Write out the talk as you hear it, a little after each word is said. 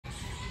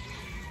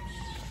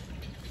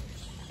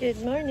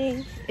Good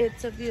morning.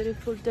 It's a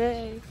beautiful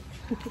day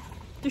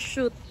to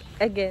shoot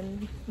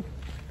again.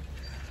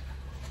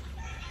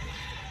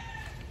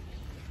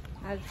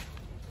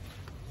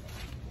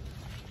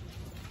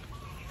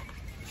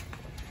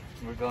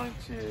 We're going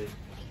to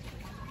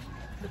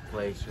the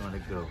place you want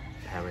to go,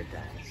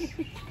 paradise.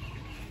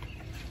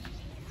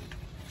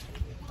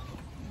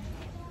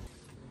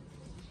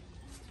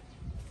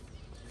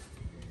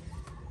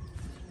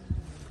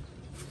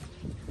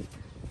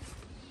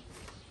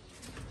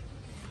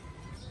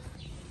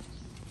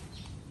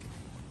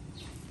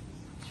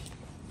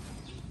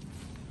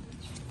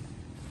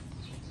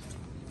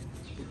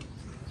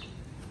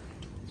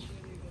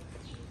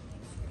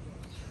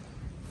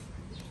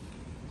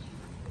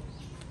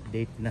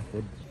 Date na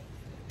food.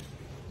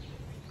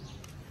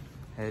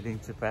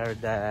 Heading to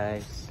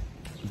paradise.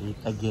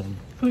 Date again.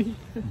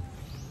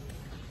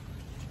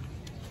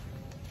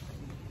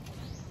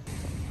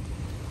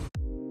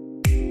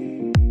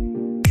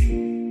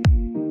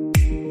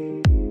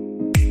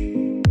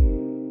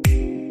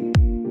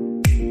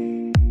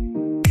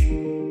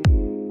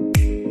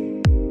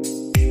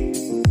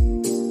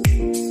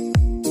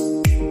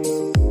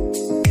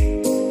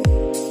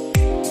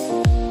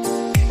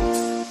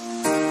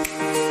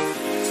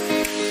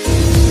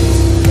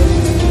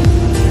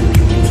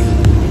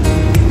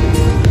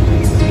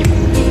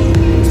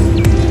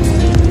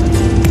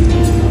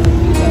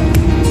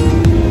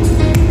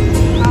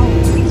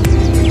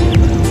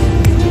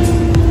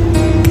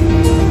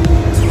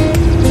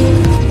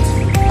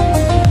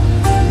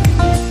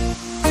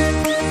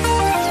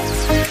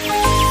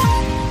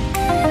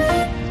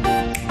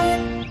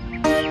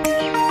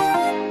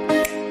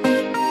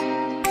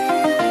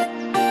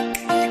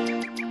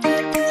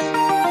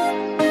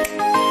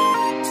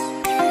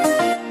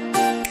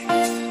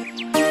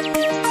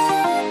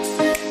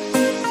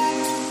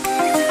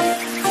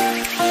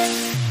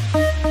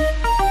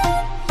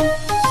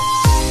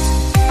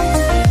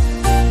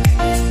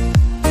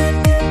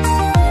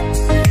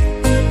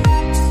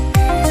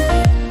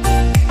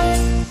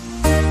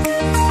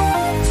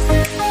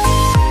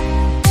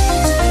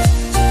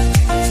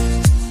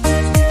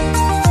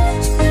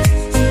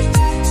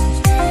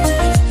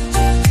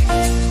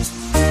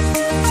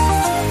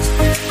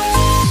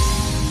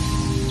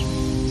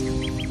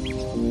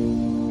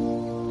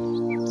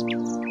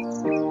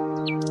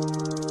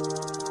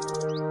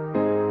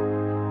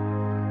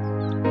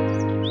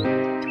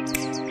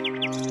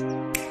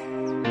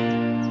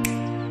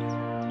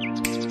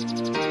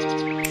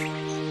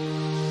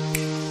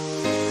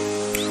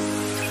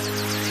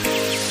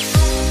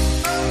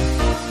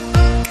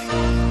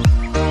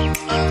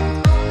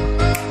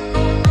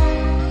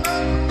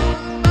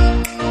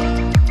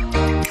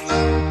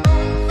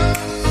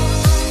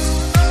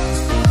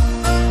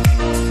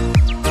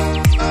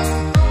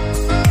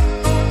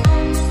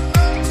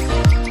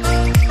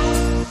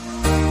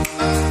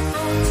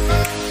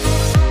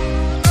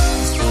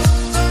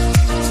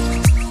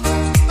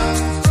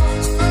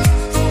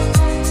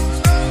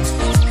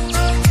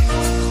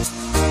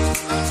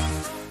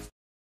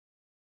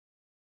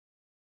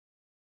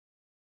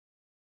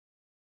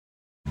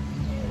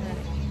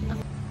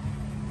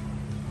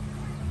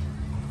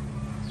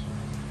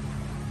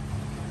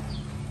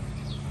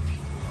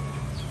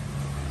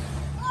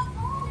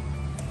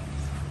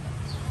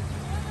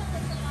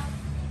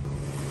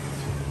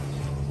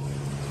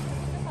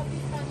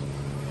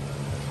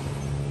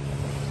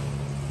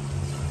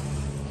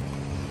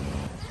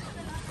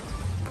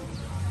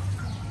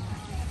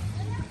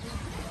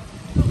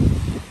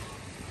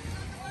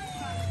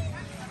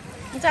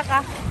 Unsa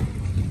ka?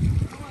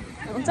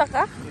 Unsa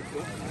ka?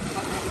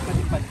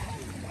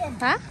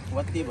 Ha?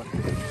 Wati ba?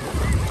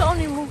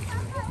 Saan ni mo?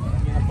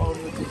 Ginapaon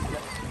mo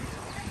sila.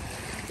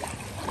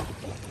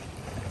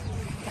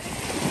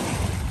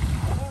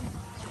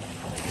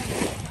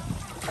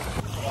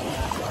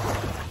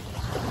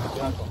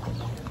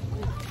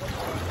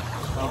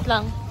 Wait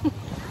lang.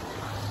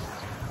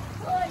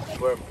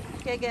 Worm.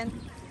 Okay, again.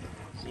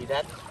 See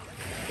that?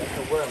 That's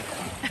a worm.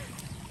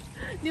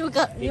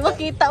 Di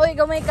makita, uy,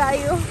 gamay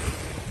kayo.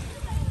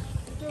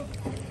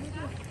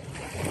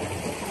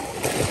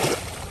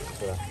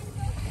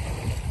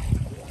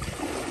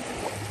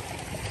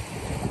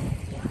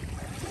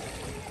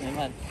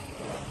 Naman.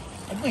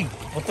 Agoy,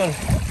 botol.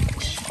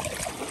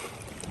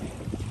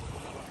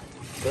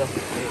 Ito,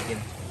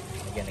 again.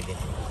 Again.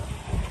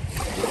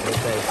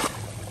 Okay.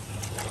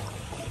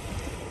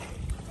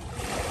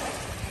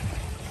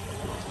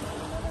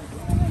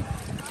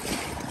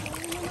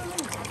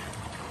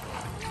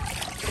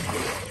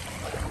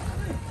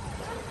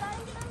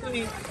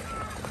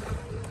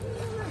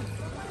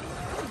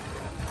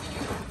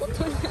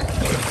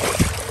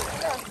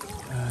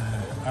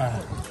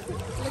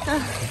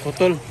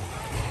 Putol.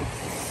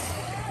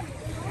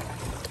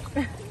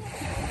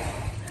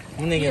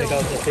 Ini yang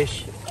kau tu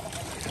fish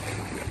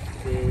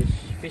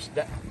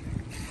dah.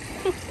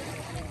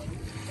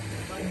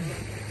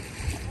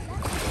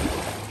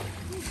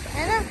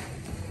 Anak.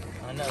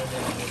 Anak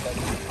udah kita.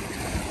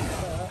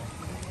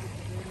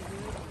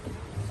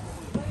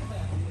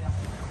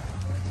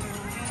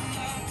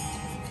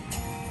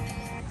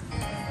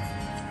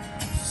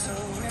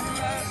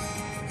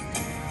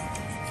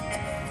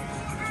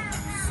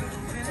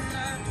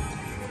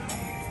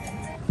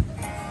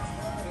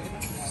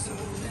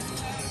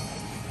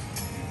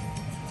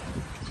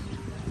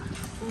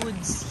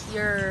 foods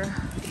here.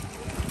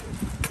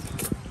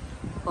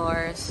 Of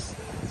course,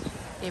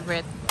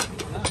 favorite.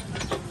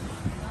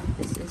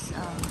 This is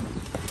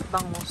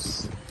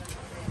bangus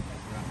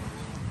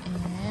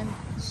and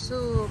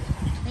soup.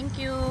 Thank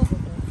you.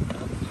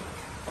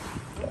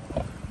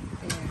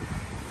 There.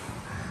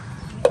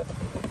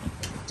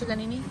 Tsaka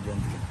nini?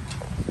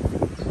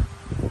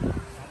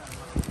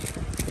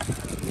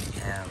 We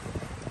have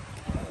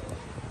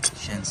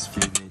Shen's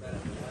favorite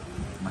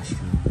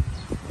mushroom.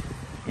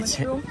 It's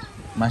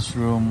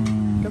mushroom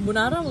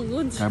Carbonara,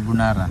 good.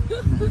 carbonara.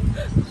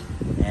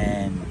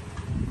 And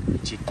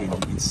chicken.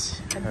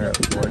 It's her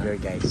order,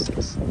 guys.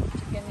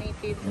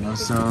 And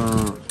also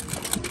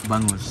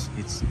bangus.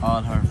 It's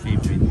all her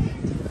favorite.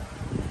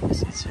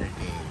 It's her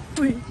day.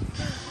 Uy.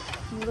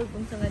 Murag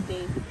unsa nga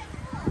day.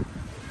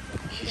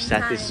 She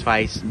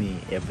satisfies me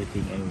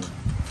everything I want.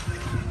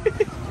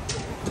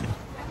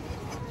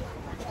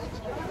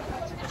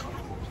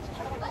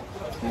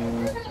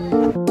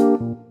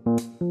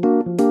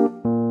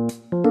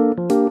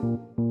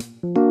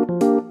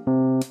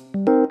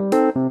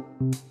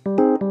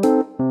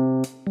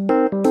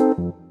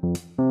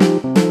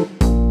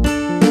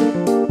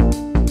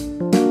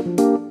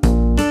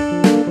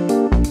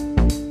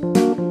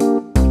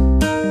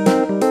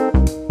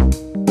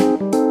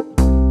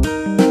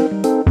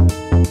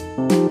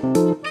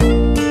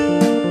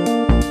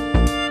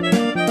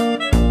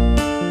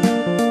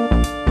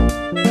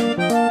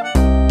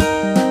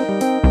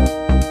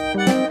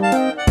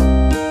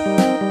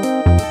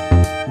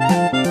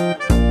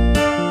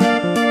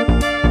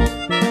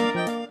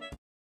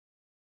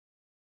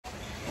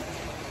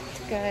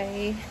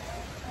 Okay.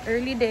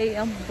 Early day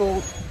ang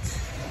boat.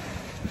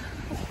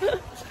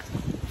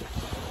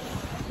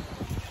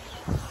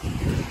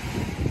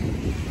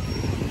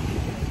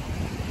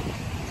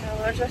 So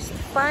we'll just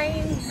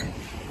find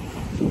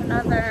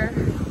another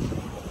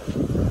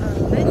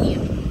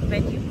venue.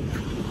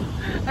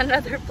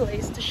 Another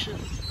place to shoot.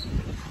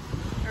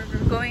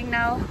 We're going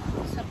now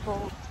sa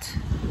boat.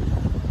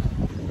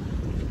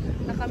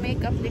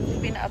 Naka-makeup din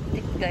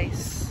pina-uptick,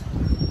 guys.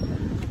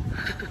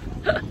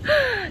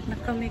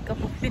 Naka-makeup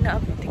ang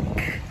pina-uptick.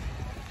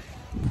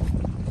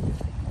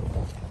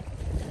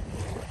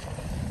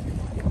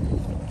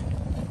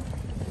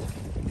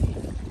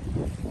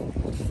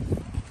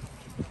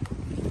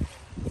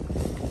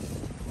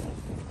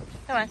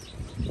 Come on.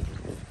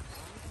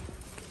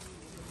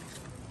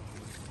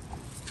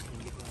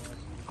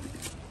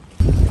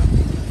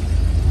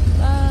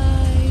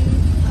 Bye,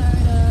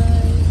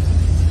 paradise.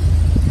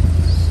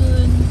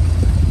 Soon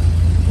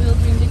we'll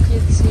bring the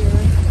kids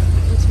here.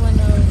 It's one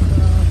of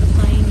the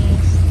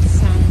finest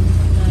sand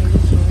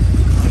resort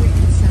here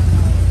in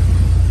Samar.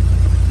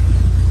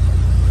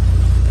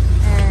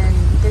 And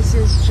this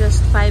is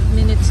just 5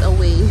 minutes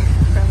away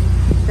from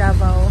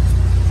Davao.